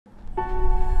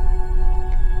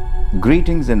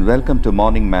Greetings and welcome to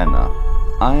Morning Manna.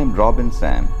 I am Robin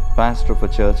Sam, pastor of a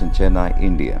church in Chennai,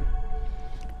 India.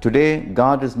 Today,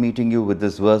 God is meeting you with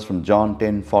this verse from John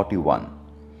 10:41.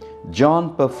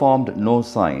 John performed no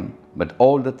sign, but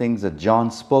all the things that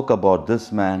John spoke about this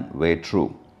man were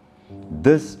true.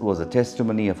 This was a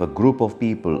testimony of a group of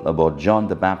people about John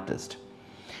the Baptist,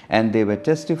 and they were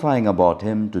testifying about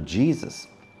him to Jesus.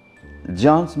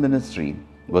 John's ministry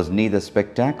was neither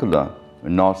spectacular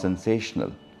nor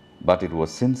sensational, but it was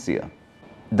sincere.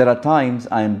 There are times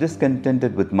I am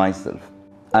discontented with myself.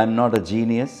 I am not a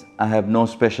genius, I have no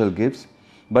special gifts,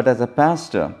 but as a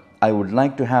pastor, I would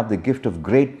like to have the gift of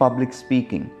great public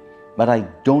speaking, but I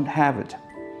don't have it.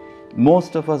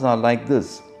 Most of us are like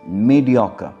this,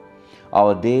 mediocre.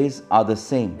 Our days are the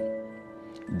same.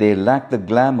 They lack the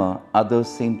glamour others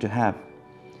seem to have.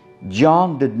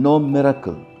 John did no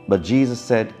miracle, but Jesus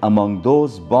said, among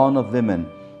those born of women,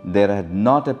 there had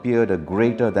not appeared a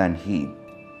greater than he.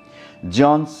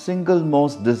 John's single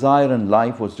most desire in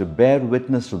life was to bear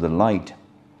witness to the light.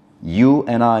 You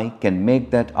and I can make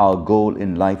that our goal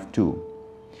in life too.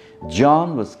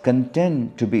 John was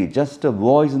content to be just a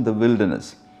voice in the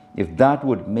wilderness, if that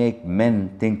would make men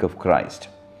think of Christ.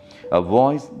 A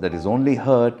voice that is only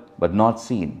heard but not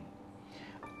seen.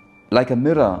 Like a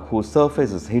mirror whose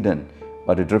surface is hidden,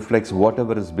 but it reflects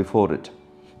whatever is before it.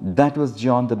 That was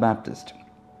John the Baptist.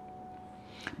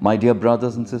 My dear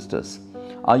brothers and sisters,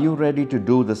 are you ready to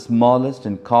do the smallest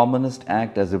and commonest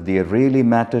act as if they really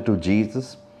matter to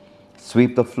Jesus?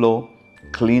 Sweep the floor,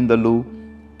 clean the loo,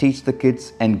 teach the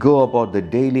kids, and go about the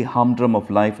daily humdrum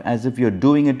of life as if you're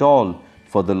doing it all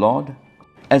for the Lord?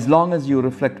 As long as you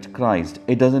reflect Christ,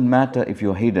 it doesn't matter if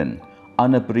you're hidden,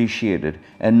 unappreciated,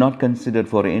 and not considered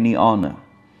for any honor.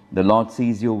 The Lord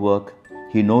sees your work.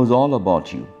 He knows all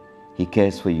about you. He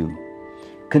cares for you.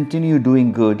 Continue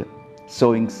doing good,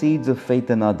 sowing seeds of faith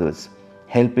in others,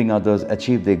 helping others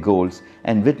achieve their goals,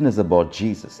 and witness about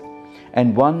Jesus.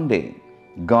 And one day,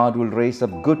 God will raise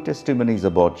up good testimonies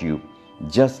about you,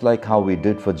 just like how we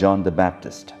did for John the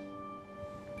Baptist.